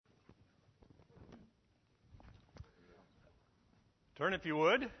Turn, if you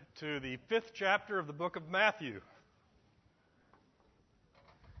would, to the 5th chapter of the book of Matthew.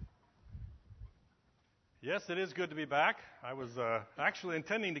 Yes, it is good to be back. I was actually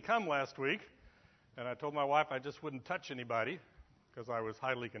intending to come last week, and I told my wife I just wouldn't touch anybody because I was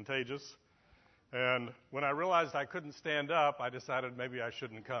highly contagious. And when I realized I couldn't stand up, I decided maybe I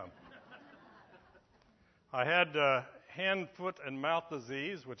shouldn't come. I had hand, foot, and mouth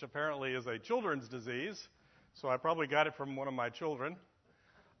disease, which apparently is a children's disease, so I probably got it from one of my children.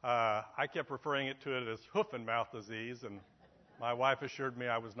 I kept referring to it as hoof and mouth disease, and my wife assured me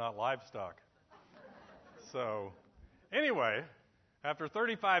I was not livestock. So, anyway, after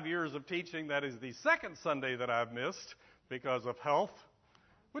 35 years of teaching, that is the second Sunday that I've missed because of health,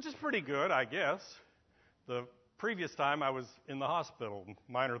 which is pretty good, I guess. The previous time I was in the hospital,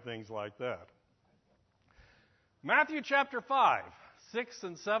 minor things like that. Matthew chapter 5, 6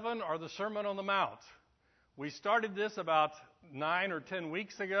 and 7 are the Sermon on the Mount. We started this about 9 or 10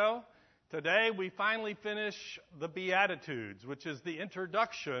 weeks ago. Today we finally finish the Beatitudes, which is the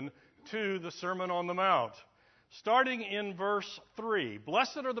introduction to the Sermon on the Mount. Starting in verse 3,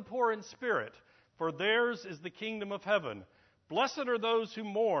 "Blessed are the poor in spirit, for theirs is the kingdom of heaven. Blessed are those who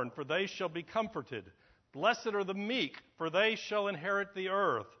mourn, for they shall be comforted. Blessed are the meek, for they shall inherit the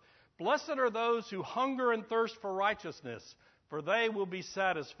earth. Blessed are those who hunger and thirst for righteousness, for they will be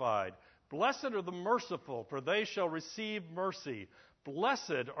satisfied. Blessed are the merciful, for they shall receive mercy.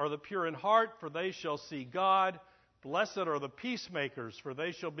 Blessed are the pure in heart, for they shall see God. Blessed are the peacemakers, for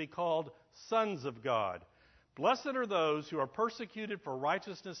they shall be called sons of God. Blessed are those who are persecuted for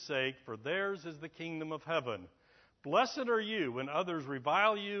righteousness' sake, for theirs is the kingdom of heaven. Blessed are you when others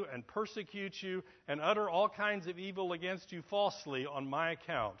revile you and persecute you and utter all kinds of evil against you falsely on my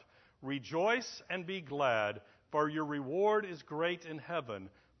account. Rejoice and be glad, for your reward is great in heaven,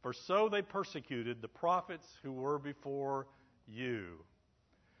 for so they persecuted the prophets who were before you."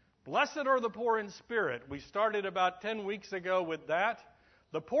 Blessed are the poor in spirit. We started about 10 weeks ago with that.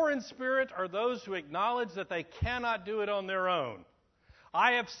 The poor in spirit are those who acknowledge that they cannot do it on their own.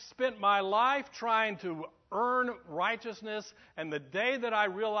 I have spent my life trying to earn righteousness, and the day that I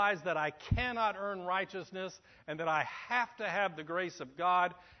realize that I cannot earn righteousness and that I have to have the grace of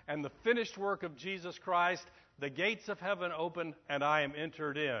God and the finished work of Jesus Christ, the gates of heaven open and I am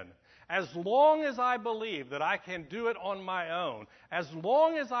entered in. As long as I believe that I can do it on my own, as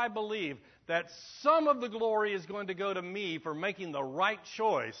long as I believe that some of the glory is going to go to me for making the right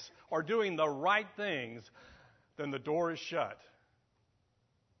choice or doing the right things, then the door is shut.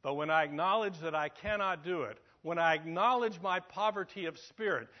 But when I acknowledge that I cannot do it, when I acknowledge my poverty of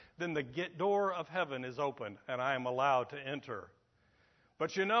spirit, then the door of heaven is opened and I am allowed to enter.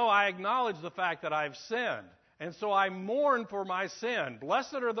 But I acknowledge the fact that I've sinned, and so I mourn for my sin.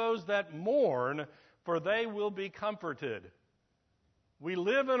 Blessed are those that mourn, for they will be comforted. We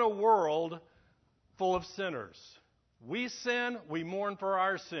live in a world full of sinners. We sin, we mourn for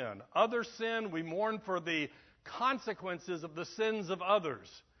our sin. Others sin, we mourn for the consequences of the sins of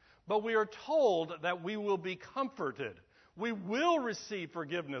others. But we are told that we will be comforted. We will receive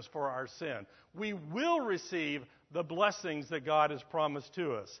forgiveness for our sin. We will receive the blessings that God has promised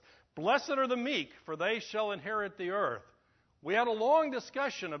to us. Blessed are the meek, for they shall inherit the earth. We had a long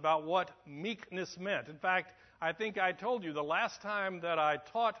discussion about what meekness meant. In fact, I think I told you the last time that I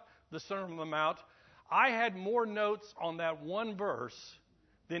taught the Sermon on the Mount, I had more notes on that one verse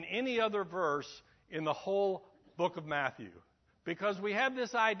than any other verse in the whole book of Matthew. Because we have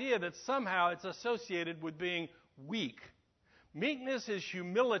this idea that somehow it's associated with being weak. Meekness is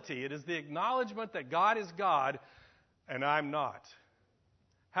humility. It is the acknowledgement that God is God and I'm not.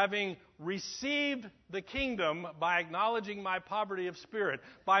 Having received the kingdom by acknowledging my poverty of spirit,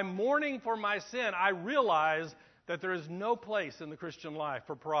 by mourning for my sin, I realize that there is no place in the Christian life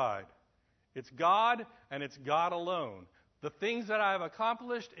for pride. It's God and it's God alone. The things that I have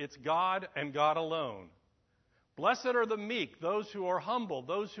accomplished, it's God and God alone. Blessed are the meek, those who are humble,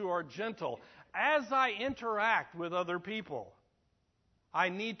 those who are gentle. As I interact with other people, I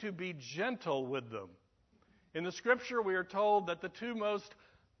need to be gentle with them. In the Scripture, we are told that the two most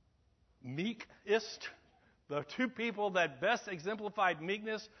meekest, the two people that best exemplified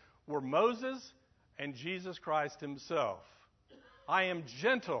meekness were Moses and Jesus Christ himself. I am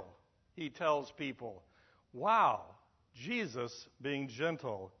gentle, he tells people. Wow, Jesus being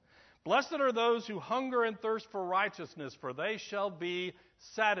gentle. Blessed are those who hunger and thirst for righteousness, for they shall be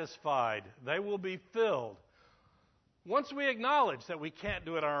satisfied. They will be filled. Once we acknowledge that we can't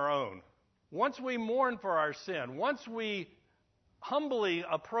do it on our own, once we mourn for our sin, once we humbly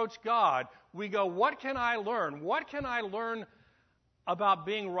approach God, we go, what can I learn? What can I learn about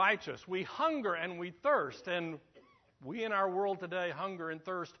being righteous? We hunger and we thirst, and We in our world today hunger and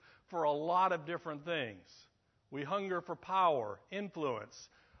thirst for a lot of different things. We hunger for power, influence,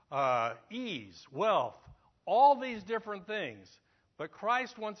 ease, wealth, all these different things. But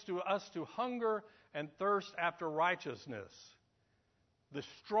Christ wants us to hunger and thirst after righteousness. The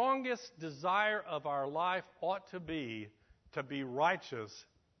strongest desire of our life ought to be righteous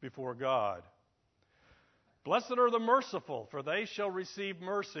before God. Blessed are the merciful, for they shall receive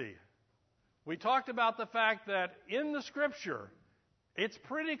mercy. We talked about the fact that in the Scripture, it's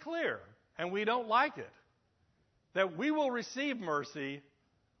pretty clear, and we don't like it, that we will receive mercy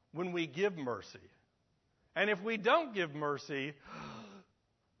when we give mercy. And if we don't give mercy,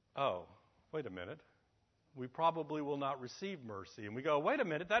 oh, wait a minute, we probably will not receive mercy. And we go, wait a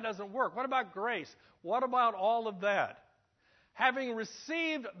minute, that doesn't work. What about grace? What about all of that? Having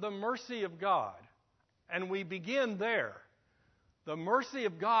received the mercy of God, and we begin there, the mercy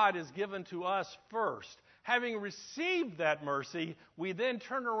of God is given to us first. Having received that mercy, we then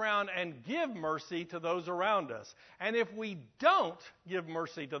turn around and give mercy to those around us. And if we don't give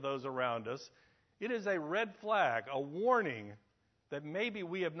mercy to those around us, it is a red flag, a warning that maybe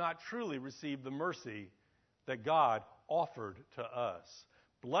we have not truly received the mercy that God offered to us.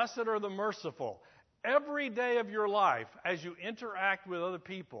 Blessed are the merciful. Every day of your life, as you interact with other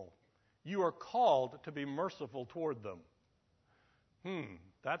people, you are called to be merciful toward them.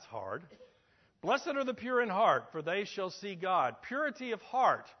 That's hard. Blessed are the pure in heart, for they shall see God. Purity of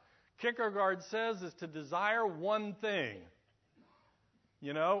heart, Kierkegaard says, is to desire one thing.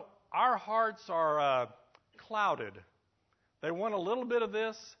 You know, our hearts are clouded. They want a little bit of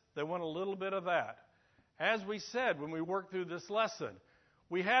this, they want a little bit of that. As we said when we worked through this lesson,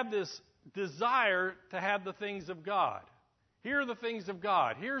 we have this desire to have the things of God. Here are the things of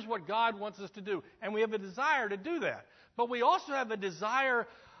God. Here's what God wants us to do. And we have a desire to do that. But we also have a desire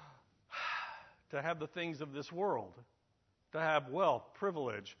to have the things of this world, to have wealth,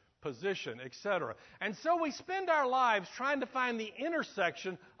 privilege, position, etc. And so we spend our lives trying to find the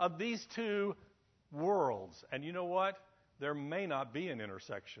intersection of these two worlds. And you know what? There may not be an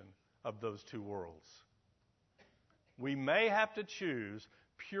intersection of those two worlds. We may have to choose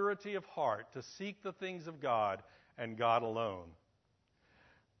purity of heart to seek the things of God and God alone.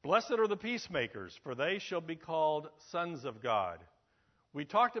 Blessed are the peacemakers, for they shall be called sons of God. We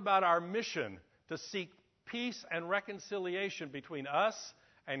talked about our mission to seek peace and reconciliation between us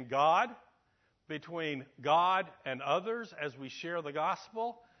and God, between God and others as we share the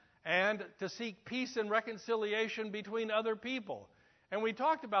gospel, and to seek peace and reconciliation between other people. And we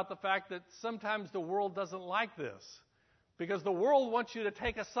talked about the fact that sometimes the world doesn't like this, because the world wants you to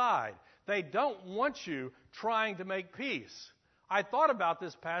take a side. They don't want you trying to make peace. I thought about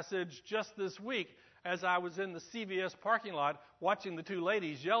this passage just this week as I was in the CVS parking lot watching the two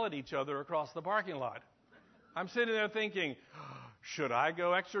ladies yell at each other across the parking lot. I'm sitting there thinking, should I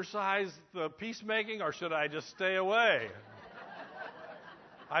go exercise the peacemaking or should I just stay away?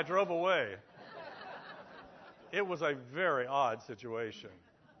 I drove away. It was a very odd situation.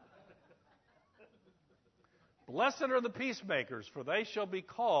 Blessed are the peacemakers, for they shall be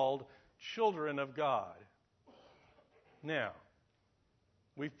called children of God. Now,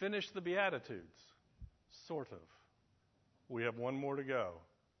 we finished the Beatitudes, sort of. We have one more to go.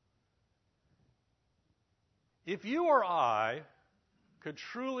 If you or I could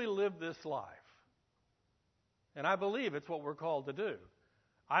truly live this life, and I believe it's what we're called to do,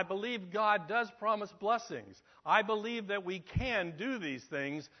 I believe God does promise blessings. I believe that we can do these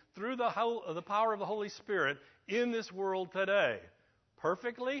things through the power of the Holy Spirit in this world today.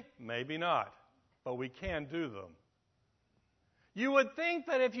 Perfectly? Maybe not. But we can do them. You would think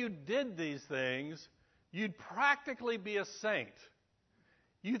that if you did these things, you'd practically be a saint.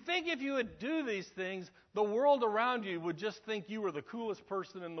 You think if you would do these things, the world around you would just think you were the coolest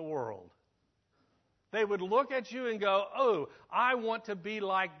person in the world. They would look at you and go, oh, I want to be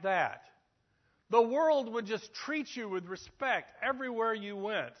like that. The world would just treat you with respect everywhere you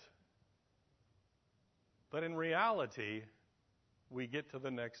went. But in reality, we get to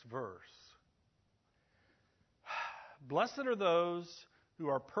the next verse. Blessed are those who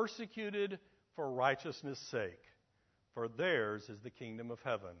are persecuted for righteousness' sake, for theirs is the kingdom of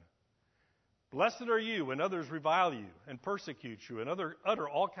heaven. Blessed are you when others revile you and persecute you and utter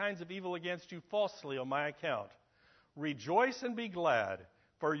all kinds of evil against you falsely on my account. Rejoice and be glad,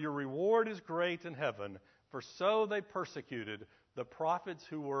 for your reward is great in heaven, for so they persecuted the prophets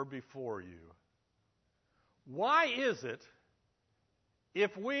who were before you. Why is it,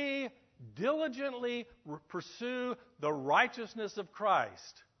 if we diligently pursue the righteousness of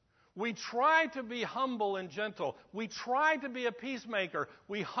Christ, we try to be humble and gentle, we try to be a peacemaker,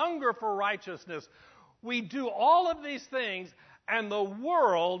 we hunger for righteousness, We do all of these things, and the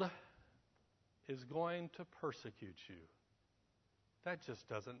world is going to persecute you. That just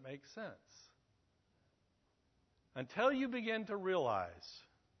doesn't make sense. Until you begin to realize,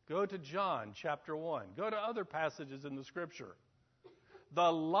 go to John chapter 1, go to other passages in the Scripture.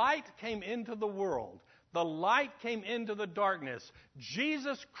 The light came into the world. The light came into the darkness.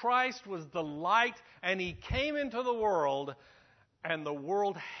 Jesus Christ was the light, and He came into the world, and the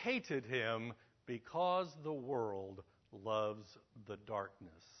world hated Him because the world loves the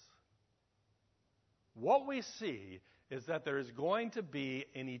darkness. What we see is that there is going to be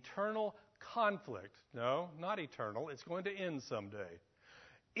an eternal conflict. No, not eternal. It's going to end someday.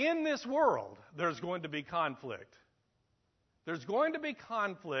 In this world, there's going to be conflict. There's going to be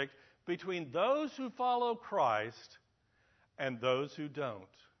conflict between those who follow Christ and those who don't.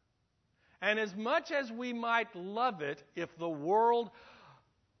 And as much as we might love it if the world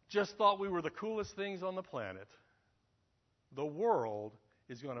just thought we were the coolest things on the planet, the world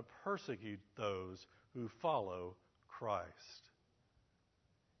is going to persecute those who follow Christ.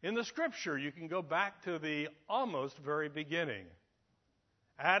 In the Scripture, you can go back to the almost very beginning.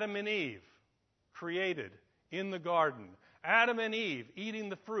 Adam and Eve, created in the garden. Adam and Eve eating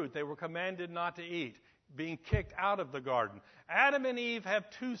the fruit they were commanded not to eat, being kicked out of the garden. Adam and Eve have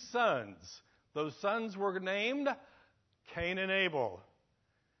two sons. Those sons were named Cain and Abel.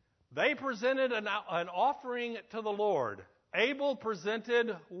 They presented an offering to the Lord. Abel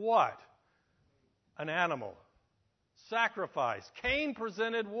presented what? An animal. Sacrifice. Cain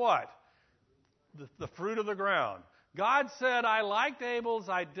presented what? The fruit of the ground. God said, I liked Abel's,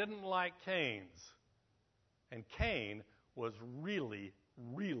 I didn't like Cain's. And Cain was really,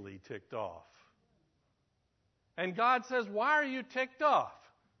 really ticked off. And God says, why are you ticked off?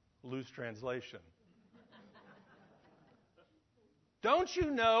 Loose translation. Don't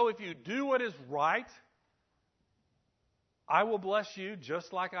you know if you do what is right, I will bless you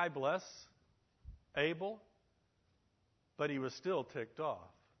just like I bless Abel? But he was still ticked off.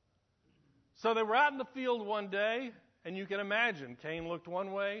 So they were out in the field one day, and you can imagine, Cain looked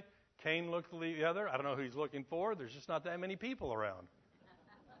one way, Cain looked the other. I don't know who he's looking for. There's just not that many people around.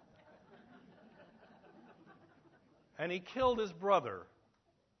 And he killed his brother.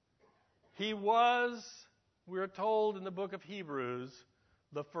 He was, we're told in the book of Hebrews,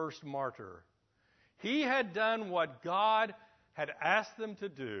 the first martyr. He had done what God had asked them to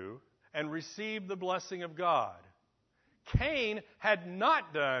do and received the blessing of God. Cain had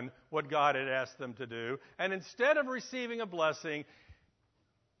not done what God had asked them to do, and instead of receiving a blessing,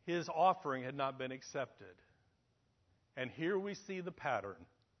 his offering had not been accepted. And here we see the pattern.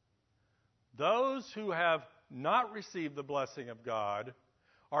 Those who have not received the blessing of God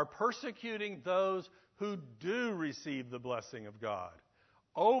are persecuting those who do receive the blessing of God.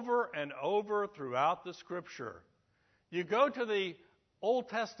 Over and over throughout the Scripture. You go to the Old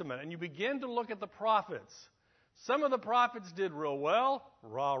Testament and you begin to look at the prophets. Some of the prophets did real well,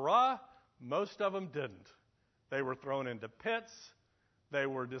 rah-rah. Most of them didn't. They were thrown into pits. They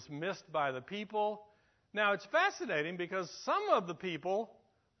were dismissed by the people. Now, it's fascinating because some of the people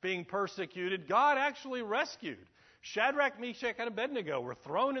being persecuted, God actually rescued. Shadrach, Meshach, and Abednego were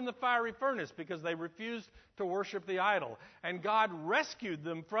thrown in the fiery furnace because they refused to worship the idol. And God rescued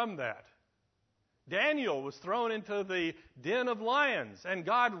them from that. Daniel was thrown into the den of lions, and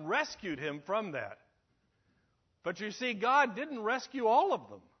God rescued him from that. But you see, God didn't rescue all of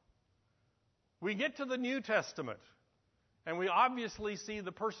them. We get to the New Testament, and we obviously see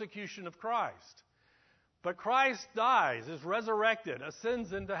the persecution of Christ. But Christ dies, is resurrected,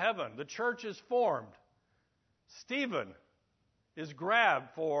 ascends into heaven. The church is formed. Stephen is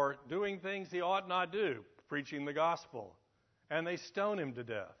grabbed for doing things he ought not do, preaching the gospel. And they stone him to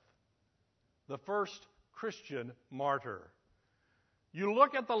death. The first Christian martyr. You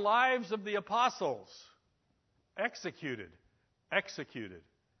look at the lives of the apostles. Executed, executed,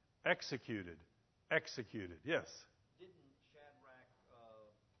 executed, executed. Yes? Didn't Shadrach,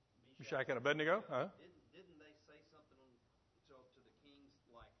 Meshach, and Abednego? Huh? Didn't they say something to the kings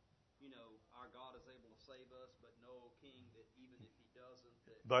like, our God is able to save us, but no king that even if he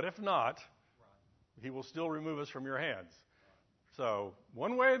doesn't. But if not, Right. he will still remove us from your hands. So,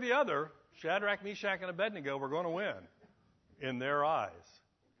 one way or the other, Shadrach, Meshach, and Abednego were going to win in their eyes.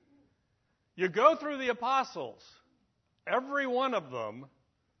 You go through the apostles, every one of them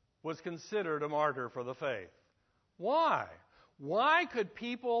was considered a martyr for the faith. Why? Why could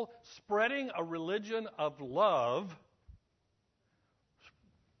people spreading a religion of love,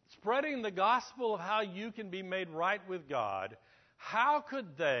 spreading the gospel of how you can be made right with God, how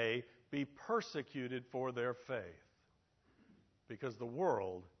could they be persecuted for their faith? Because the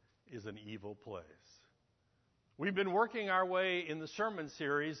world is an evil place. We've been working our way in the sermon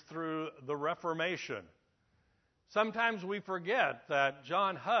series through the Reformation. Sometimes we forget that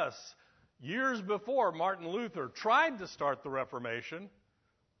John Huss, years before Martin Luther, tried to start the Reformation.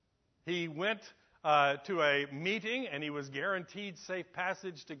 He went to a meeting, and he was guaranteed safe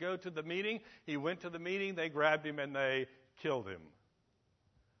passage to go to the meeting. He went to the meeting, they grabbed him, and they killed him.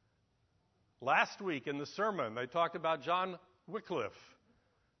 Last week in the sermon, they talked about John Wycliffe,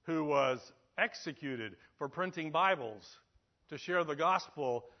 who was executed for printing Bibles to share the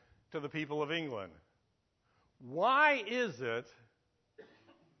gospel to the people of England. Why is it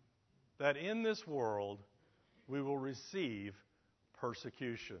that in this world we will receive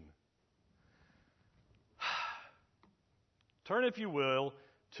persecution? Turn, if you will,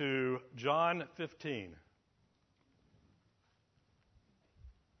 to John 15.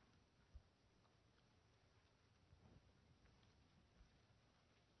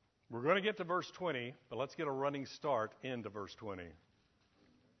 We're going to get to verse 20, but let's get a running start into verse 20.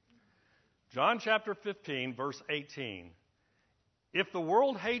 John chapter 15, verse 18. If the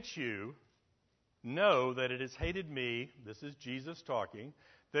world hates you, know that it has hated me, this is Jesus talking,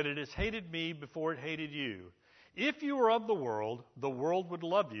 that it has hated me before it hated you. If you were of the world would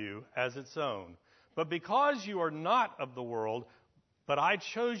love you as its own. But because you are not of the world, but I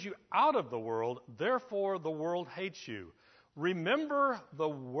chose you out of the world, therefore the world hates you. Remember the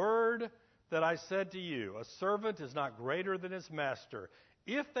word that I said to you, a servant is not greater than his master.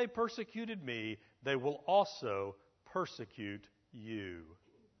 If they persecuted me, they will also persecute you.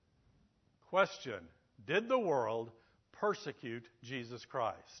 Question, did the world persecute Jesus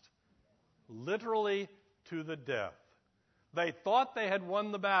Christ? Literally to the death. They thought they had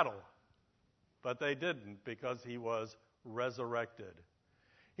won the battle, but they didn't because he was resurrected.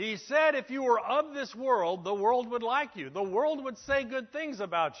 He said, if you were of this world, the world would like you. The world would say good things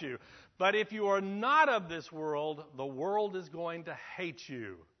about you. But if you are not of this world, the world is going to hate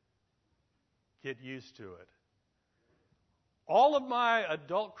you. Get used to it. All of my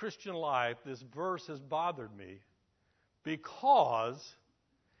adult Christian life, this verse has bothered me because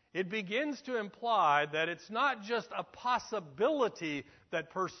it begins to imply that it's not just a possibility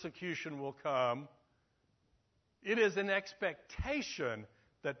that persecution will come. It is an expectation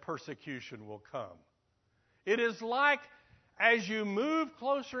that persecution will come. It is like as you move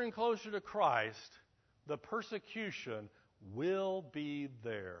closer and closer to Christ, the persecution will be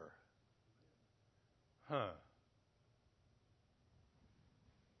there.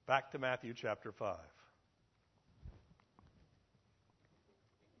 Back to Matthew chapter 5.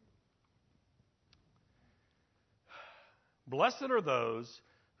 Blessed are those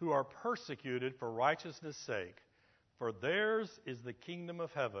who are persecuted for righteousness' sake, for theirs is the kingdom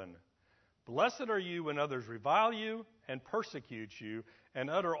of heaven. Blessed are you when others revile you and persecute you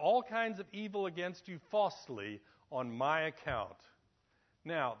and utter all kinds of evil against you falsely on my account.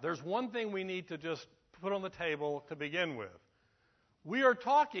 Now, there's one thing we need to just put on the table to begin with. We are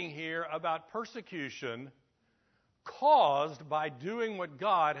talking here about persecution caused by doing what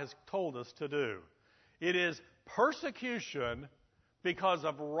God has told us to do. It is persecution because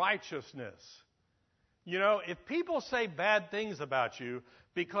of righteousness. You know, if people say bad things about you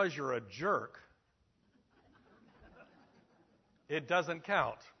because you're a jerk, it doesn't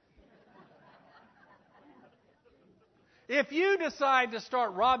count. If you decide to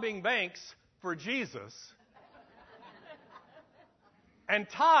start robbing banks for Jesus and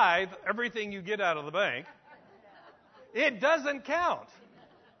tithe everything you get out of the bank, it doesn't count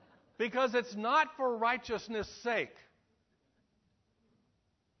because it's not for righteousness' sake.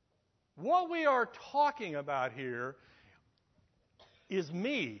 What we are talking about here is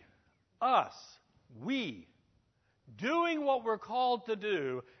me, us, we, doing what we're called to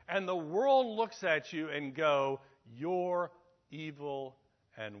do, and the world looks at you and go, you're evil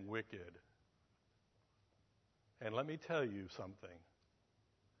and wicked. And let me tell you something.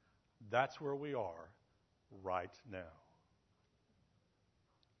 That's where we are right now.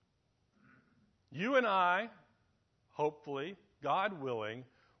 You and I, hopefully, God willing,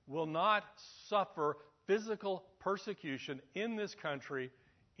 will not suffer physical persecution in this country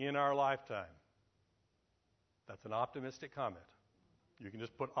in our lifetime. That's an optimistic comment. You can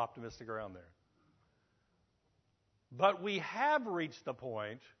just put optimistic around there. But we have reached the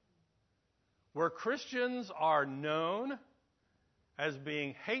point where Christians are known as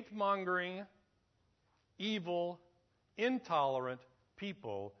being hate-mongering, evil, intolerant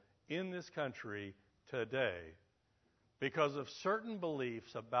people in this country today because of certain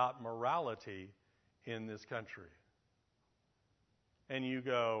beliefs about morality in this country. And you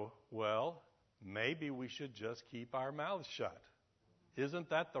go, well, maybe we should just keep our mouths shut.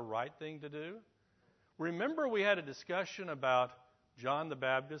 Isn't that the right thing to do? Remember we had a discussion about John the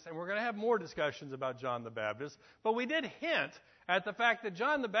Baptist, and we're going to have more discussions about John the Baptist, but we did hint at the fact that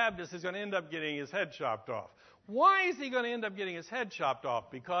John the Baptist is going to end up getting his head chopped off. Why is he going to end up getting his head chopped off?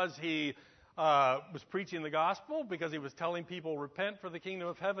 Because he was preaching the gospel? Because he was telling people, repent for the kingdom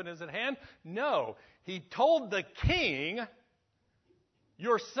of heaven is at hand? No. He told the king,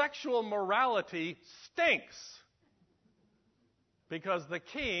 your sexual morality stinks. Because the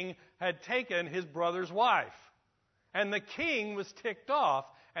king had taken his brother's wife. And the king was ticked off,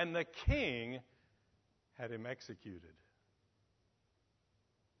 and the king had him executed.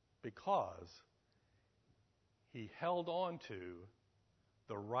 Because he held on to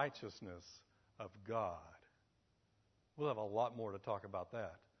the righteousness of God. We'll have a lot more to talk about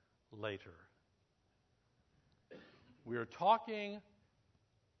that later. We are talking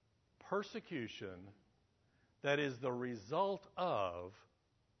persecution that is the result of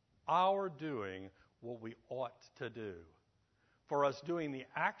our doing what we ought to do. For us doing the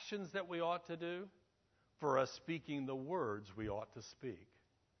actions that we ought to do, for us speaking the words we ought to speak.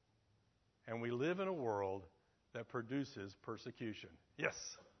 And we live in a world that produces persecution. Yes?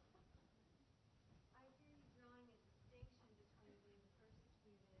 I hear you drawing a distinction between being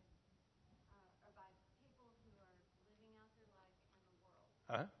persecuted or by people who are living out their life and the world.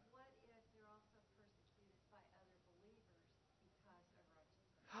 Huh? What if they're also persecuted by other believers because of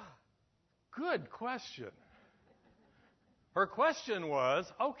righteousness? Good question. Her question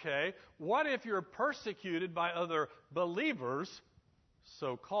was, okay, what if you're persecuted by other believers,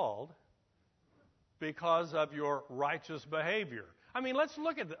 so-called, because of your righteous behavior? I mean, let's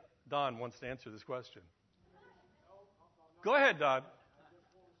look at Don wants to answer this question. Go ahead, Don.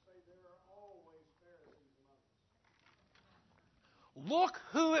 Look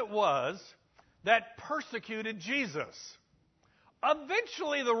who it was that persecuted Jesus.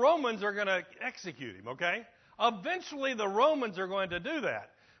 Eventually, the Romans are going to execute him, okay? Eventually, the Romans are going to do that.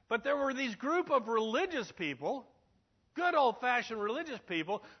 But there were these group of religious people, good old-fashioned religious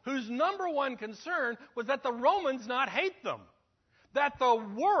people, whose number one concern was that the Romans not hate them, that the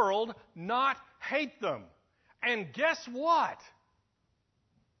world not hate them. And guess what?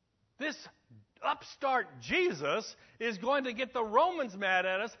 This upstart Jesus is going to get the Romans mad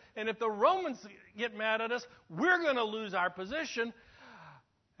at us, and if the Romans get mad at us, we're going to lose our position.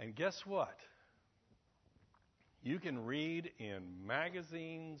 And guess what? You can read in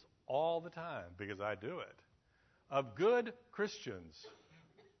magazines all the time, because I do it, of good Christians.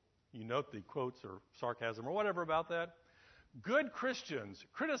 You note the quotes or sarcasm or whatever about that. Good Christians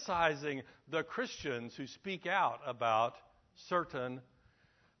criticizing the Christians who speak out about certain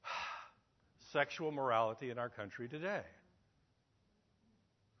sexual morality in our country today.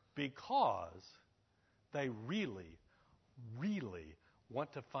 Because they really, really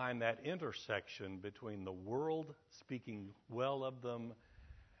want to find that intersection between the world speaking well of them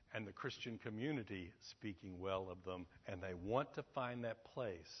and the Christian community speaking well of them, and they want to find that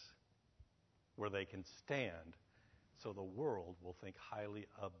place where they can stand so the world will think highly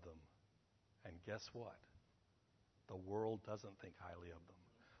of them. And guess what? The world doesn't think highly of them.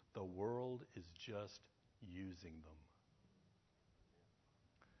 The world is just using them.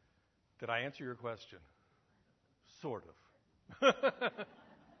 Did I answer your question? Sort of.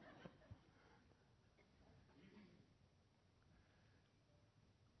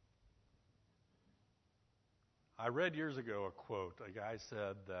 I read years ago a quote. A guy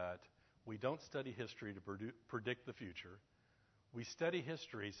said that we don't study history to predict the future. We study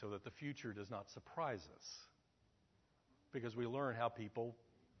history so that the future does not surprise us, because we learn how people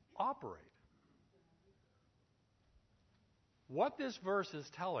operate. What this verse is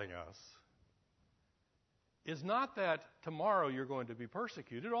telling us is not that tomorrow you're going to be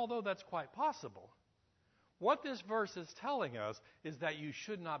persecuted, although that's quite possible. What this verse is telling us is that you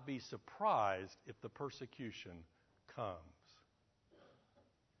should not be surprised if the persecution comes.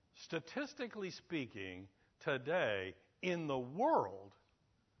 Statistically speaking, today in the world,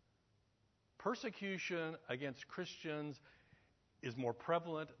 persecution against Christians is more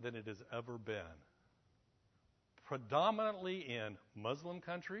prevalent than it has ever been. Predominantly in Muslim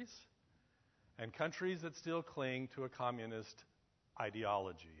countries and countries that still cling to a communist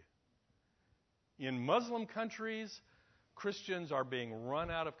ideology. In Muslim countries, Christians are being run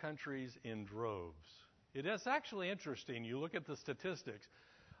out of countries in droves. It is actually interesting. You look at the statistics.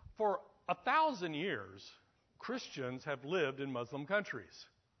 For 1,000 years, Christians have lived in Muslim countries.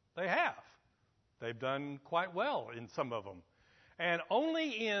 They have. They've done quite well in some of them. And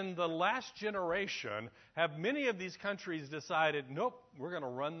only in the last generation have many of these countries decided, nope, we're going to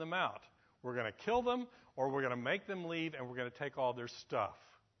run them out. We're going to kill them, or we're going to make them leave, and we're going to take all their stuff.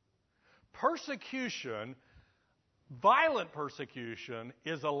 persecution, violent persecution,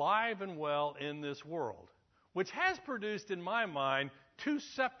 is alive and well in this world, which has produced, in my mind, two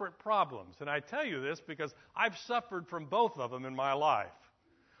separate problems. And I tell you this because I've suffered from both of them in my life.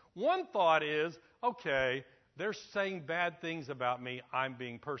 One thought is, okay, they're saying bad things about me, I'm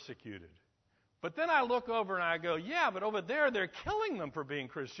being persecuted. But then I look over and I go, yeah, but over there they're killing them for being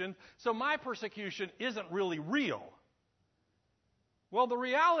Christian, so my persecution isn't really real. Well, the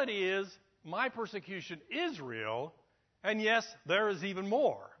reality is my persecution is real, and yes, there is even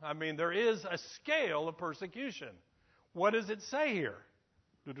more. I mean, there is a scale of persecution. What does it say here?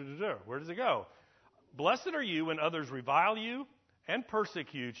 Where does it go? Blessed are you when others revile you and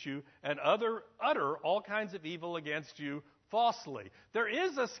persecute you and utter all kinds of evil against you falsely. There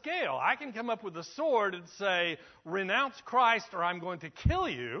is a scale. I can come up with a sword and say, renounce Christ or I'm going to kill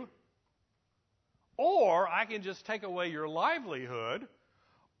you. Or I can just take away your livelihood.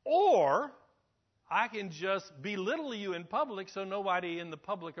 Or I can just belittle you in public so nobody in the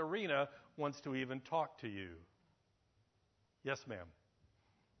public arena wants to even talk to you. Yes, ma'am.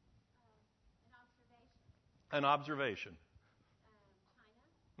 An observation. An observation.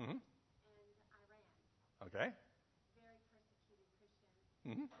 China Mm-hmm. and Iran. Okay. Very persecuted Christians.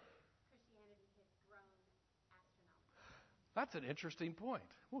 Mm-hmm. Christianity has grown astronomically. That's an interesting point.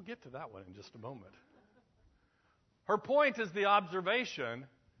 We'll get to that one in just a moment. Her point is the observation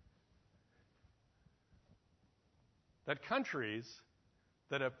that countries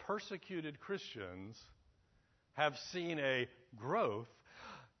that have persecuted Christians have seen a growth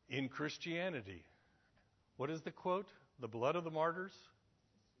in Christianity. What is the quote? The blood of the martyrs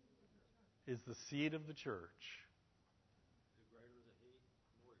is the seed of the church.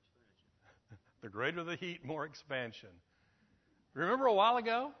 The greater the heat, more expansion. Remember a while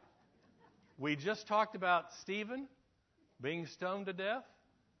ago, we just talked about Stephen being stoned to death?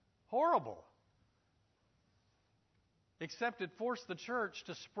 Horrible. Except it forced the church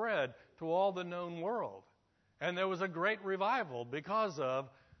to spread to all the known world. And there was a great revival because of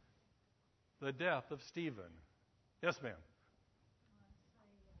the death of Stephen. Yes, ma'am.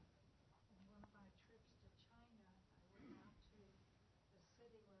 In one of my trips to China, I went out to the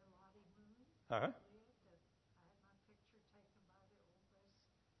city where Lottie Moon Uh-huh. lived, and I had my picture taken by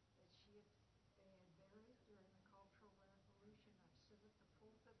the oldest that they had buried during the Cultural Revolution. I stood at the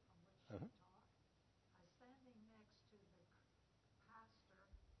pulpit from which she Uh-huh. taught. I was standing next to the pastor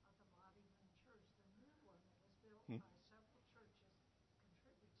of the Lottie Moon Church, the new one that was built Hmm. by several churches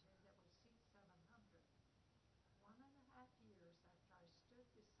contributed that would seat 700. 1.5 years after I stood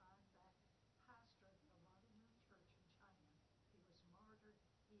beside that pastor of the Lottie Moon Church in China, he was martyred,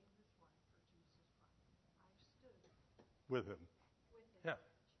 he and his wife, for Jesus Christ. I stood With him. with him Yeah.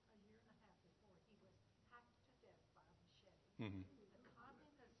 a year and a half before he was hacked to death by a machete. Mm-hmm. The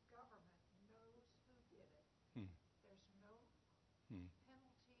communist government knows who did it. Hmm. There's no Hmm.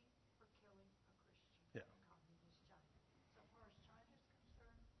 penalty for killing a Christian Yeah. in communist China. So far as China's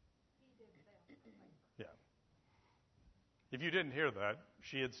concerned, he did them a favor. Yeah. If you didn't hear that,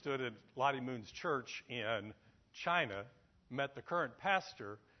 she had stood at Lottie Moon's church in China, met the current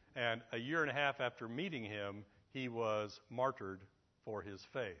pastor, and a year and a half after meeting him, he was martyred for his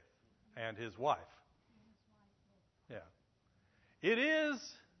faith, and his wife. Yeah. It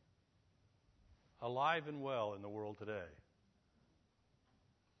is alive and well in the world today.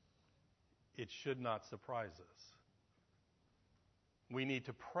 It should not surprise us. We need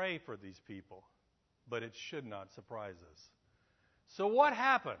to pray for these people, but it should not surprise us. So what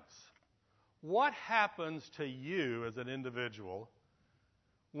happens? What happens to you as an individual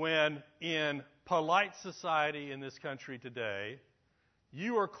when in polite society in this country today,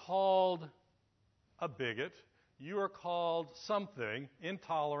 you are called a bigot, you are called something,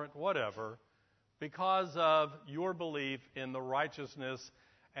 intolerant, whatever, because of your belief in the righteousness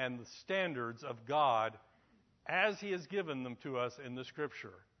and the standards of God as He has given them to us in the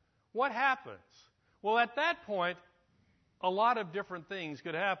Scripture? What happens? Well, at that point, a lot of different things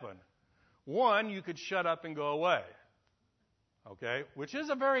could happen. One, you could shut up and go away. Okay? Which is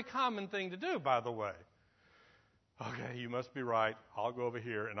a very common thing to do, by the way. Okay, you must be right. I'll go over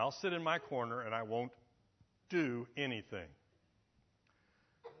here and I'll sit in my corner and I won't do anything.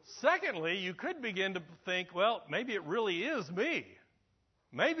 Secondly, you could begin to think, well, maybe it really is me.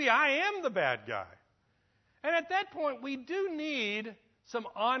 Maybe I am the bad guy. And at that point, we do need some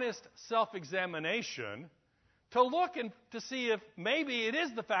honest self-examination to look and to see if maybe it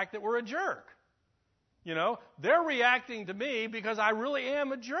is the fact that we're a jerk. You know, they're reacting to me because I really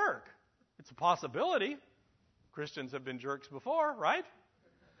am a jerk. It's a possibility. Christians have been jerks before, right?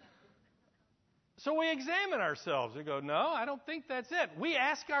 So we examine ourselves and go, no, I don't think that's it. We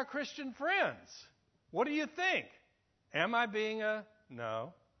ask our Christian friends, what do you think? Am I being a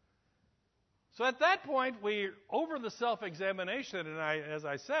no? So at that point, we're over the self-examination, and as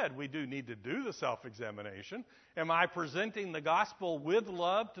I said, we do need to do the self-examination. Am I presenting the gospel with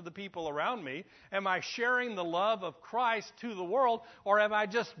love to the people around me? Am I sharing the love of Christ to the world? Or am I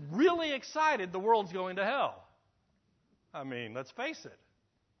just really excited the world's going to hell? I mean, let's face it.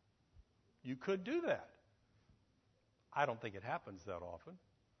 You could do that. I don't think it happens that often.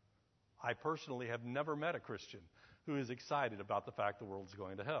 I personally have never met a Christian who is excited about the fact the world's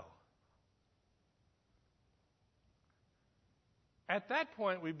going to hell. At that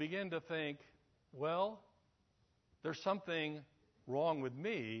point, we begin to think, well, there's something wrong with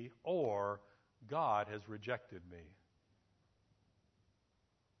me, or God has rejected me.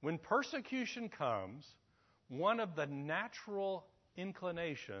 When persecution comes, one of the natural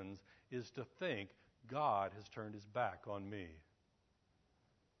inclinations is to think God has turned his back on me.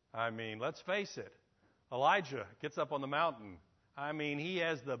 I mean, let's face it. Elijah gets up on the mountain. I mean, he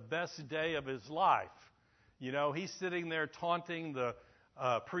has the best day of his life. You know, he's sitting there taunting the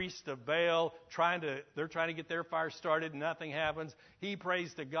priest of Baal, they're trying to get their fire started, nothing happens. He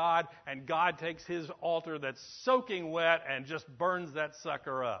prays to God, and God takes his altar that's soaking wet and just burns that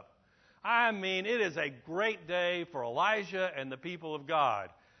sucker up. I mean, it is a great day for Elijah and the people of God,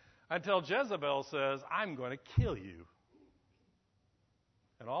 until Jezebel says, I'm going to kill you.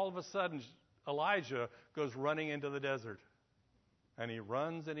 And all of a sudden, Elijah goes running into the desert. And he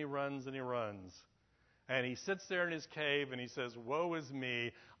runs and he runs and he runs. And he sits there in his cave and he says, woe is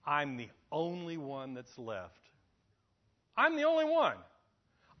me, I'm the only one that's left. I'm the only one.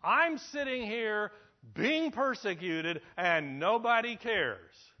 I'm sitting here being persecuted and nobody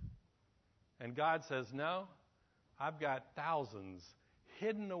cares. And God says, no, I've got thousands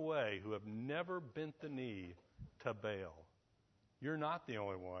hidden away who have never bent the knee to Baal. You're not the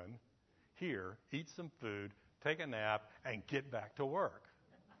only one. Here, eat some food, take a nap, and get back to work.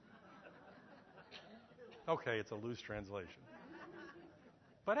 Okay, it's a loose translation,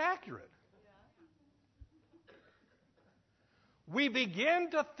 but accurate. We begin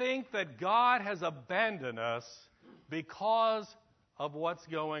to think that God has abandoned us because of what's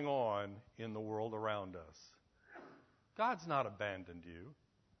going on in the world around us. God's not abandoned you.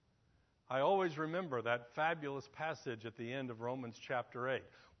 I always remember that fabulous passage at the end of Romans chapter 8.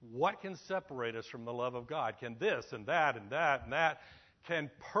 What can separate us from the love of God? Can this and that and that and that?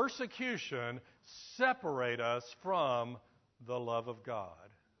 Can persecution separate us from the love of God?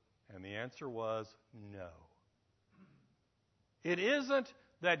 And the answer was no. It isn't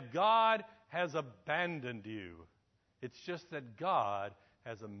that God has abandoned you. It's just that God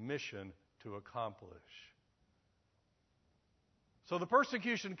has a mission to accomplish. So the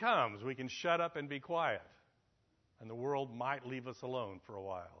persecution comes. We can shut up and be quiet. And the world might leave us alone for a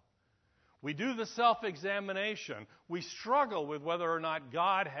while. We do the self-examination. We struggle with whether or not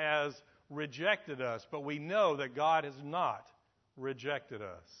God has rejected us, but we know that God has not rejected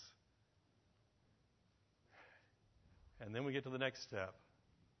us. And then we get to the next step.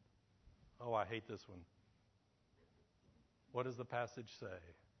 Oh, I hate this one. What does the passage say?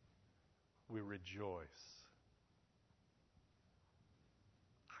 We rejoice.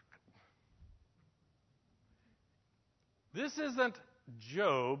 This isn't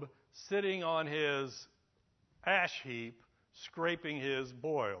Job sitting on his ash heap, scraping his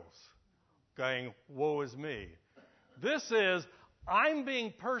boils, going, woe is me. This is, I'm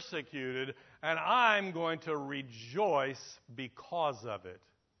being persecuted, and I'm going to rejoice because of it.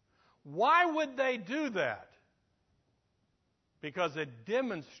 Why would they do that? Because it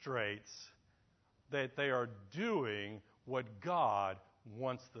demonstrates that they are doing what God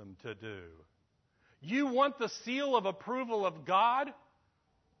wants them to do. You want the seal of approval of God?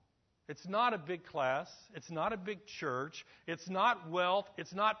 It's not a big class. It's not a big church. It's not wealth.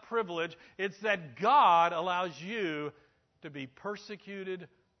 It's not privilege. It's that God allows you to be persecuted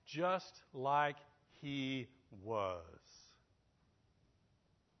just like He was.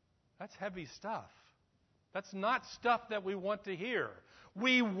 That's heavy stuff. That's not stuff that we want to hear.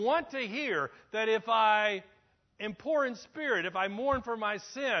 We want to hear that if I am poor in spirit, if I mourn for my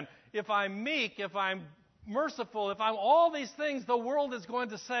sin, if I'm meek, if I'm merciful, if I'm all these things, the world is going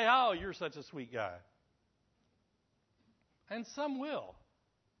to say, oh, you're such a sweet guy. And some will.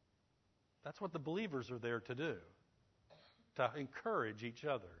 That's what the believers are there to do, to encourage each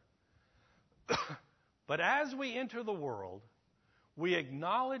other. But as we enter the world, we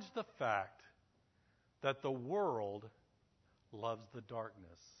acknowledge the fact that the world loves the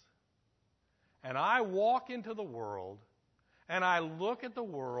darkness. And I walk into the world, and I look at the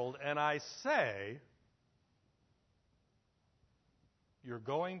world and I say, you're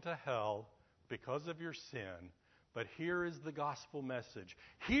going to hell because of your sin, but here is the gospel message.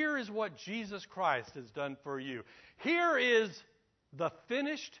 Here is what Jesus Christ has done for you. Here is the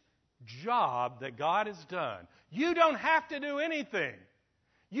finished job that God has done. You don't have to do anything.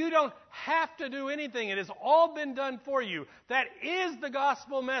 You don't have to do anything. It has all been done for you. That is the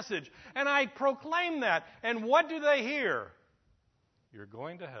gospel message. And I proclaim that. And what do they hear? You're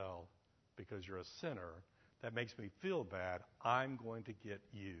going to hell because you're a sinner. That makes me feel bad. I'm going to get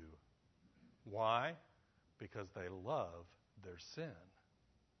you. Why? Because they love their sin.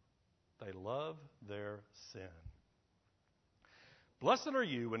 They love their sin. Blessed are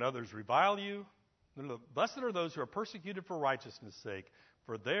you when others revile you. Blessed are those who are persecuted for righteousness' sake,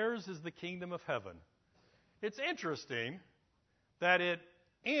 for theirs is the kingdom of heaven. It's interesting that it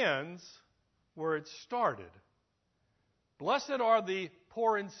ends where it started. Blessed are the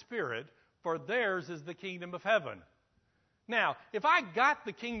poor in spirit, for theirs is the kingdom of heaven. Now, if I got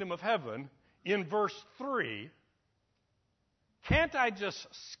the kingdom of heaven in verse 3, can't I just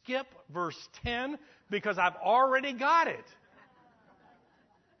skip verse 10 because I've already got it?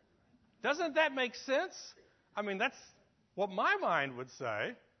 Doesn't that make sense? I mean, that's what my mind would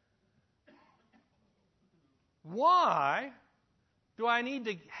say. Why do I need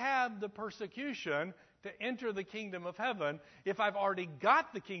to have the persecution to enter the kingdom of heaven if I've already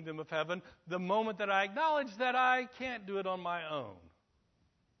got the kingdom of heaven the moment that I acknowledge that I can't do it on my own?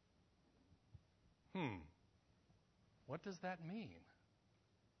 What does that mean?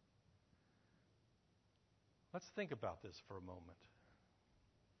 Let's think about this for a moment.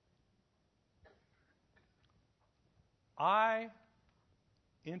 I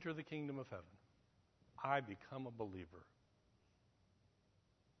enter the kingdom of heaven. I become a believer.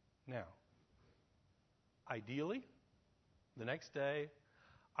 Now, ideally, the next day,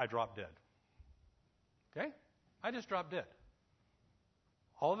 I drop dead. Okay? I just drop dead.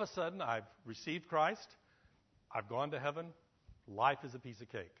 All of a sudden, I've received Christ. I've gone to heaven. Life is a piece of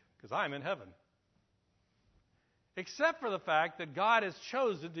cake because I'm in heaven. Except for the fact that God has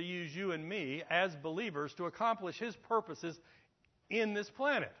chosen to use you and me as believers to accomplish His purposes in this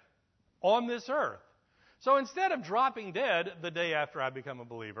planet, on this earth. So instead of dropping dead the day after I become a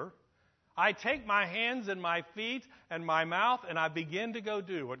believer, I take my hands and my feet and my mouth and I begin to go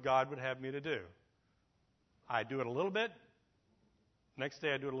do what God would have me to do. I do it a little bit. Next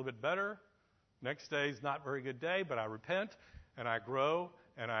day I do it a little bit better. Next day is not a very good day, but I repent and I grow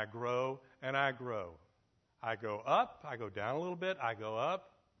and I grow and I grow. I go up, I go down a little bit, I go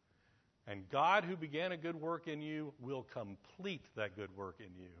up, and God who began a good work in you will complete that good work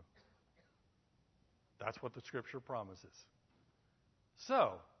in you. That's what the Scripture promises.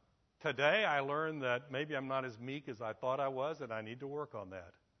 So, today I learned that maybe I'm not as meek as I thought I was, and I need to work on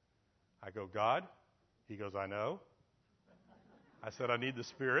that. I go, God? He goes, I know. I said, I need the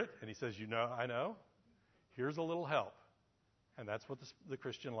Spirit, and He says, you know, I know. Here's a little help. And that's what the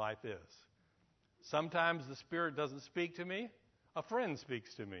Christian life is. Sometimes the Spirit doesn't speak to me. A friend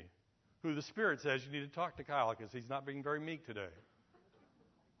speaks to me, who the Spirit says, you need to talk to Kyle because he's not being very meek today.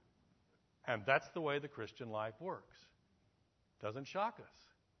 And that's the way the Christian life works. Doesn't shock us.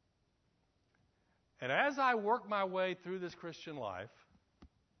 And as I work my way through this Christian life,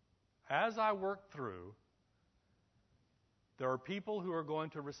 as I work through, there are people who are going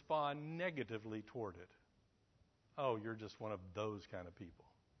to respond negatively toward it. Oh, you're just one of those kind of people.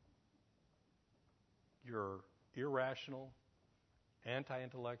 You're irrational,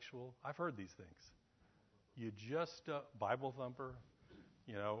 anti-intellectual. I've heard these things. You just, Bible thumper,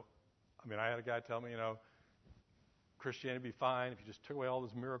 I had a guy tell me, Christianity would be fine if you just took away all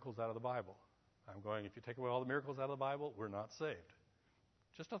those miracles out of the Bible. I'm going, if you take away all the miracles out of the Bible, we're not saved.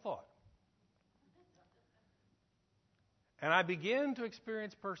 Just a thought. And I begin to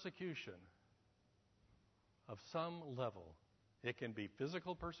experience persecution of some level. It can be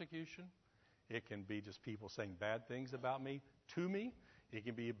physical persecution. It can be just people saying bad things about me to me. It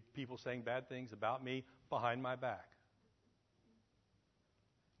can be people saying bad things about me behind my back.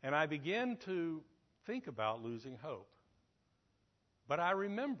 And I begin to think about losing hope. But I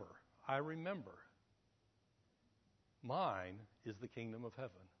remember, mine is the kingdom of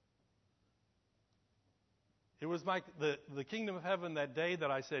heaven. It was the kingdom of heaven that day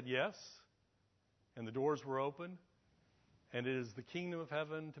that I said yes, and the doors were open. And it is the kingdom of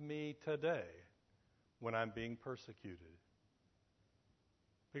heaven to me today when I'm being persecuted.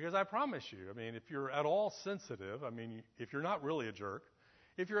 Because I promise you, if you're at all sensitive, if you're not really a jerk,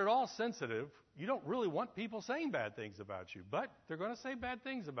 if you're at all sensitive, you don't really want people saying bad things about you. But they're going to say bad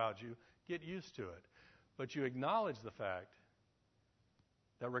things about you. Get used to it. But you acknowledge the fact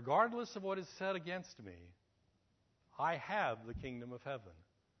that regardless of what is said against me, I have the kingdom of heaven.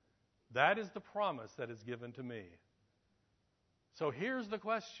 That is the promise that is given to me. So here's the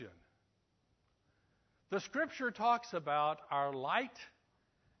question. The Scripture talks about our light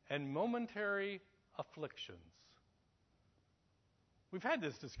and momentary afflictions. We've had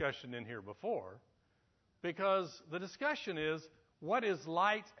this discussion in here before because the discussion is, what is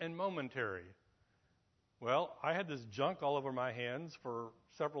light and momentary? Well, I had this junk all over my hands for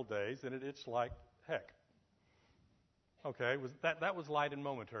several days, and it itched like heck. Okay, that was light and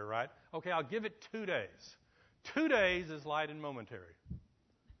momentary, right? Okay, I'll give it 2 days. 2 days is light and momentary.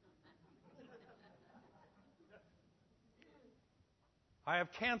 I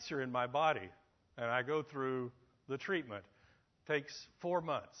have cancer in my body, and I go through the treatment. Takes 4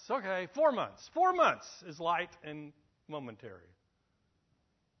 months. Okay, 4 months. 4 months is light and momentary.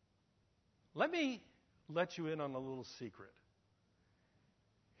 Let me let you in on a little secret.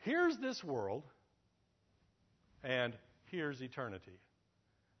 Here's this world, and here's eternity.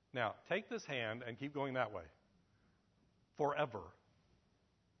 Now, take this hand and keep going that way. Forever.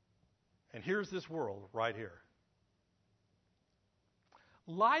 And here's this world right here.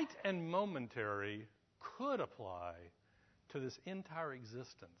 Light and momentary could apply to this entire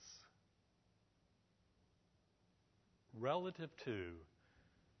existence relative to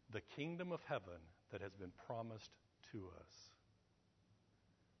the kingdom of heaven that has been promised to us.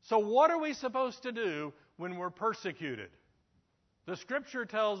 So what are we supposed to do when we're persecuted? The Scripture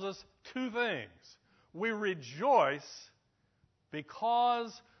tells us 2 things. We rejoice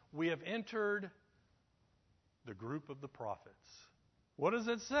because we have entered the group of the prophets. What does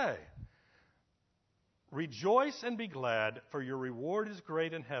it say? Rejoice and be glad, for your reward is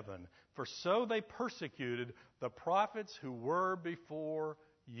great in heaven, for so they persecuted the prophets who were before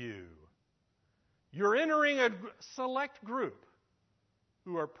you. You're entering a select group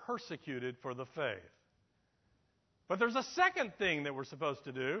who are persecuted for the faith. But there's a second thing that we're supposed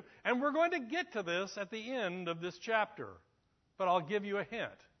to do, and we're going to get to this at the end of this chapter. But I'll give you a hint.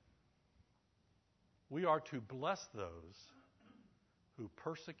 We are to bless those who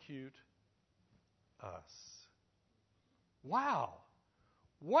persecute us. Wow.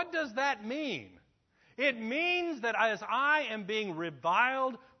 What does that mean? It means that as I am being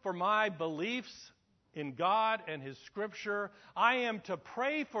reviled for my beliefs in God and His Scripture, I am to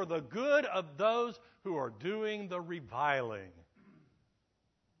pray for the good of those who are doing the reviling.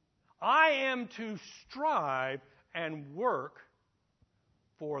 I am to strive and work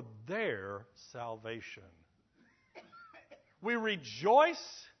for their salvation. We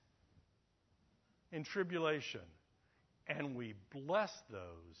rejoice in tribulation, and we bless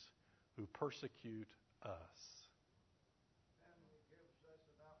those who persecute us.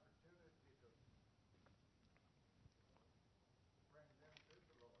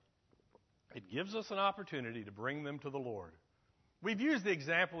 It gives us an opportunity to bring them to the Lord. We've used the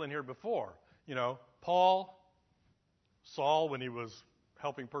example in here before. You know, Saul, when he was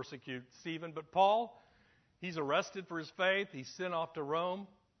helping persecute Stephen. But Paul, he's arrested for his faith. He's sent off to Rome.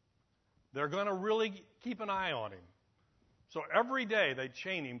 They're going to really keep an eye on him. So every day they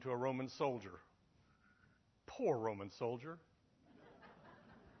chain him to a Roman soldier. Poor Roman soldier.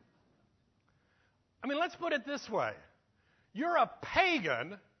 I mean, let's put it this way. You're a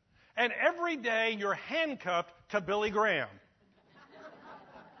pagan, and every day you're handcuffed to Billy Graham.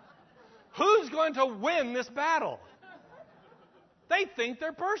 Who's going to win this battle? They think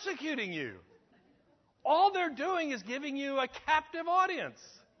they're persecuting you. All they're doing is giving you a captive audience.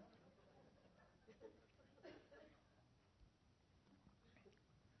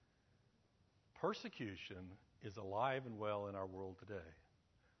 Persecution is alive and well in our world today.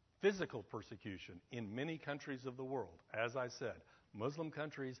 Physical persecution in many countries of the world. As I said, Muslim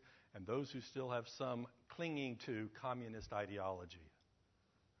countries and those who still have some clinging to communist ideology.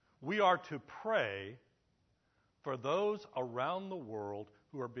 We are to pray for those around the world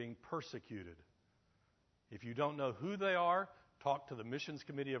who are being persecuted. If you don't know who they are, talk to the missions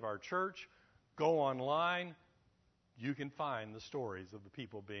committee of our church. Go online. You can find the stories of the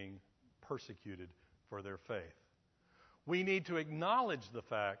people being persecuted for their faith. We need to acknowledge the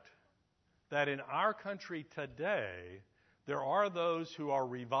fact that in our country today, there are those who are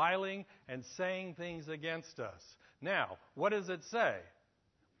reviling and saying things against us. Now, what does it say?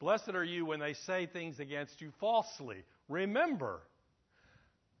 Blessed are you when they say things against you falsely. Remember,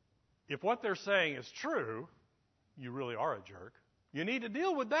 if what they're saying is true, you really are a jerk. You need to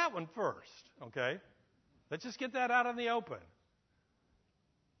deal with that one first, okay? Let's just get that out in the open.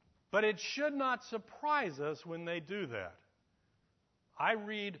 But it should not surprise us when they do that. I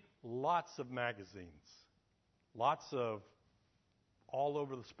read lots of magazines, lots of all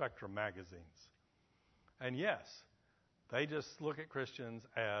over the spectrum magazines. And yes, they just look at Christians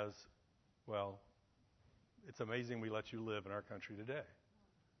as, well, it's amazing we let you live in our country today.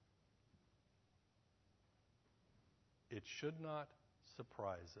 It should not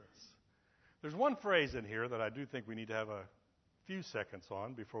surprise us. There's one phrase in here that I do think we need to have a few seconds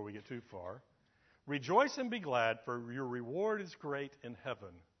on before we get too far. Rejoice and be glad, for your reward is great in heaven.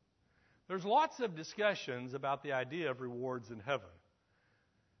 There's lots of discussions about the idea of rewards in heaven.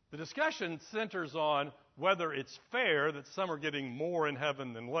 The discussion centers on whether it's fair that some are getting more in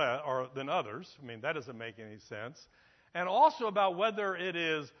heaven than others. I mean, that doesn't make any sense. And also about whether it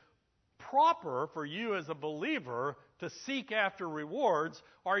is proper for you as a believer to seek after rewards.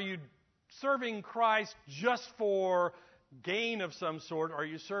 Are you serving Christ just for gain of some sort? Are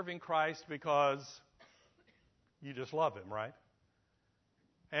you serving Christ because you just love him, right?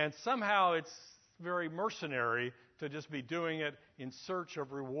 And somehow it's very mercenary to just be doing it in search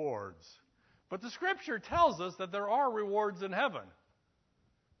of rewards. But the Scripture tells us that there are rewards in heaven.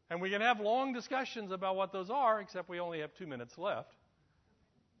 And we can have long discussions about what those are, except we only have 2 minutes left.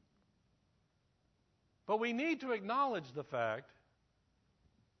 But we need to acknowledge the fact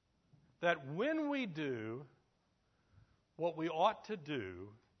that when we do what we ought to do,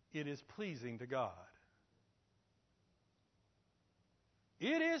 it is pleasing to God.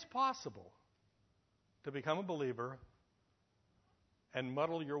 It is possible to become a believer and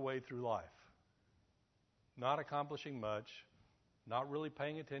muddle your way through life, not accomplishing much, not really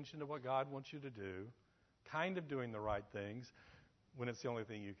paying attention to what God wants you to do, kind of doing the right things when it's the only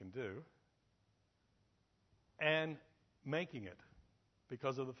thing you can do, and making it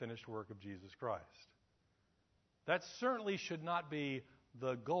because of the finished work of Jesus Christ. That certainly should not be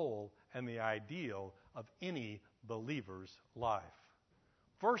the goal and the ideal of any believer's life.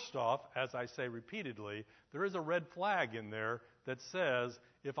 First off, as I say repeatedly, there is a red flag in there that says,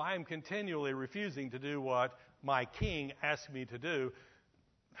 if I am continually refusing to do what my king asks me to do,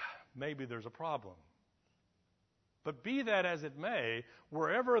 maybe there's a problem. But be that as it may,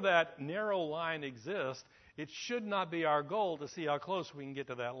 wherever that narrow line exists, it should not be our goal to see how close we can get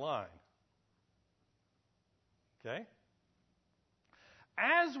to that line. Okay?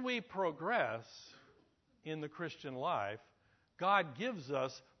 As we progress in the Christian life, God gives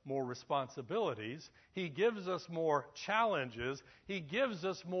us more responsibilities. He gives us more challenges. He gives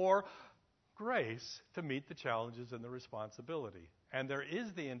us more grace to meet the challenges and the responsibility. And there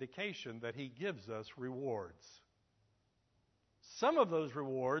is the indication that He gives us rewards. Some of those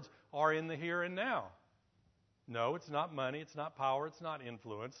rewards are in the here and now. No, it's not money, it's not power, it's not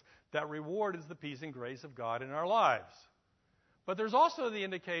influence. That reward is the peace and grace of God in our lives. But there's also the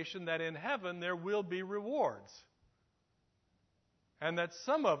indication that in heaven there will be rewards. And that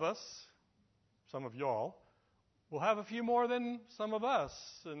some of us, some of y'all, will have a few more than some of us.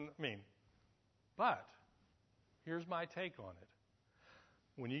 But here's my take on it.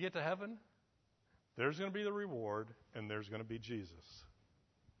 When you get to heaven, there's going to be the reward and there's going to be Jesus.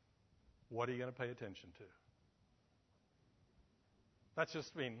 What are you going to pay attention to? That's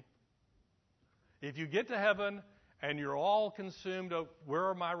just, if you get to heaven and you're all consumed of where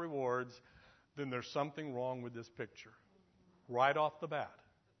are my rewards, then there's something wrong with this picture. Right off the bat.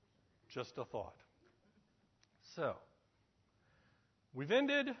 Just a thought. So, we've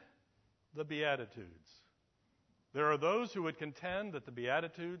ended the Beatitudes. There are those who would contend that the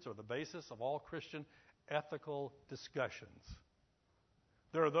Beatitudes are the basis of all Christian ethical discussions.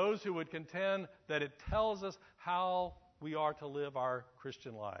 There are those who would contend that it tells us how we are to live our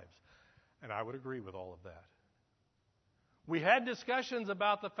Christian lives. And I would agree with all of that. We had discussions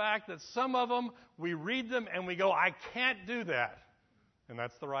about the fact that some of them, we read them and we go, I can't do that. And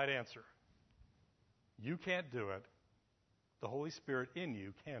that's the right answer. You can't do it. The Holy Spirit in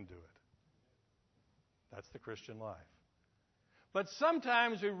you can do it. That's the Christian life. But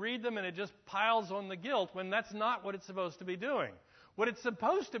sometimes we read them and it just piles on the guilt when that's not what it's supposed to be doing. What it's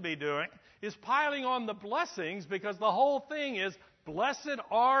supposed to be doing is piling on the blessings, because the whole thing is, blessed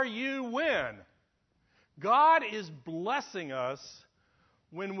are you when? God is blessing us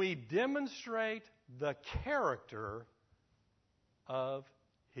when we demonstrate the character of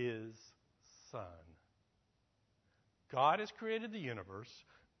His Son. God has created the universe.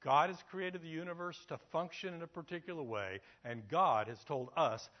 God has created the universe to function in a particular way, and God has told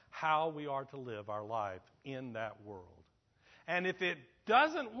us how we are to live our life in that world. And if it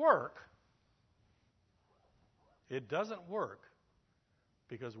doesn't work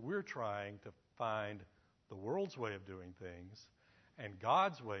because we're trying to find the world's way of doing things and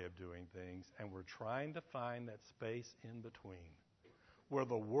God's way of doing things, and we're trying to find that space in between where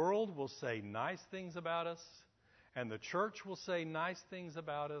the world will say nice things about us and the church will say nice things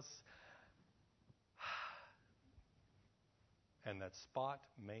about us, and that spot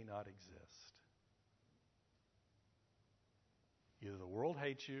may not exist. Either the world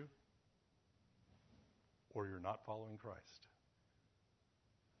hates you, or you're not following Christ.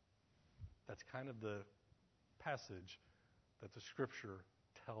 That's kind of the passage that the Scripture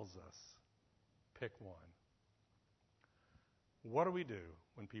tells us. Pick one. What do we do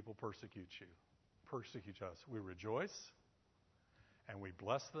when people persecute us? We rejoice, and we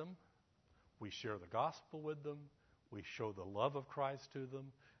bless them. We share the gospel with them. We show the love of Christ to them.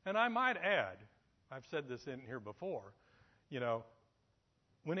 And I might add, I've said this in here before,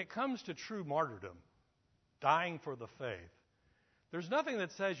 when it comes to true martyrdom, dying for the faith, there's nothing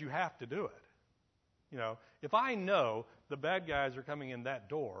that says you have to do it. If I know the bad guys are coming in that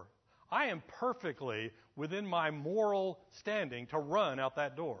door, I am perfectly within my moral standing to run out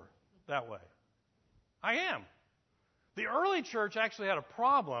that door that way. I am. The early church actually had a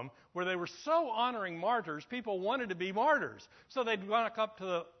problem where they were so honoring martyrs, people wanted to be martyrs. So they'd walk up to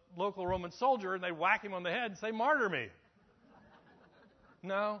the local Roman soldier and they'd whack him on the head and say, "Martyr me."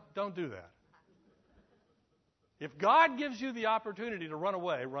 No, don't do that. If God gives you the opportunity to run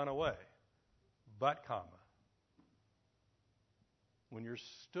away, run away. But, when you're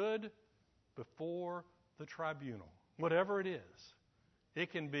stood before the tribunal, whatever it is,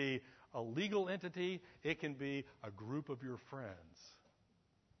 it can be a legal entity, it can be a group of your friends.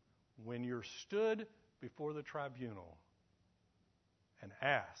 When you're stood before the tribunal and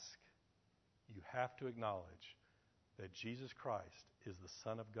ask, you have to acknowledge that Jesus Christ is the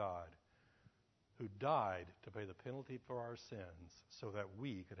Son of God who died to pay the penalty for our sins so that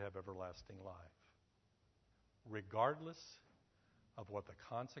we could have everlasting life. Regardless of what the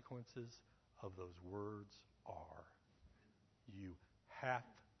consequences of those words are, you have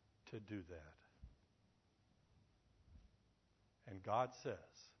to do that. And God says,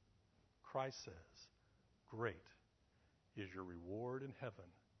 Christ says, great is your reward in heaven,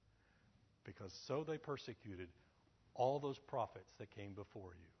 because so they persecuted all those prophets that came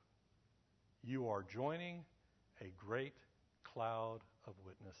before you. You are joining a great cloud of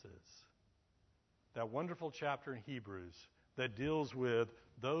witnesses. That wonderful chapter in Hebrews that deals with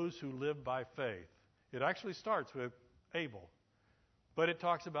those who live by faith. It actually starts with Abel. But it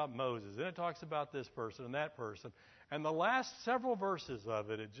talks about Moses, and it talks about this person and that person. And the last several verses of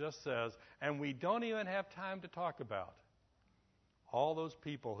it, it just says, and we don't even have time to talk about all those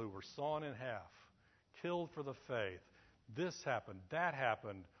people who were sawn in half, killed for the faith. This happened, that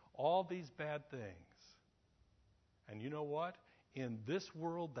happened, all these bad things. And you know what? In this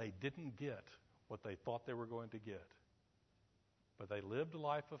world, they didn't get what they thought they were going to get. But they lived a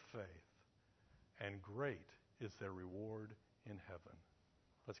life of faith, and great is their reward in heaven.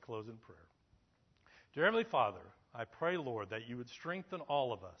 Let's close in prayer. Dear Heavenly Father, I pray, Lord, that you would strengthen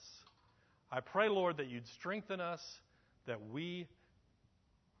all of us. I pray, Lord, that you'd strengthen us, that we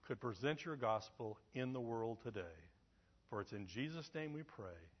could present your gospel in the world today. For it's in Jesus' name we pray.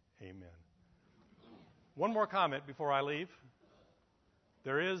 Amen. One more comment before I leave.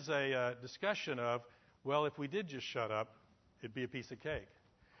 There is a discussion of, well, if we did just shut up, it'd be a piece of cake.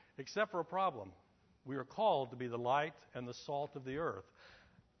 Except for a problem. We are called to be the light and the salt of the earth.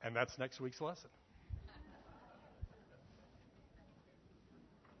 And that's next week's lesson.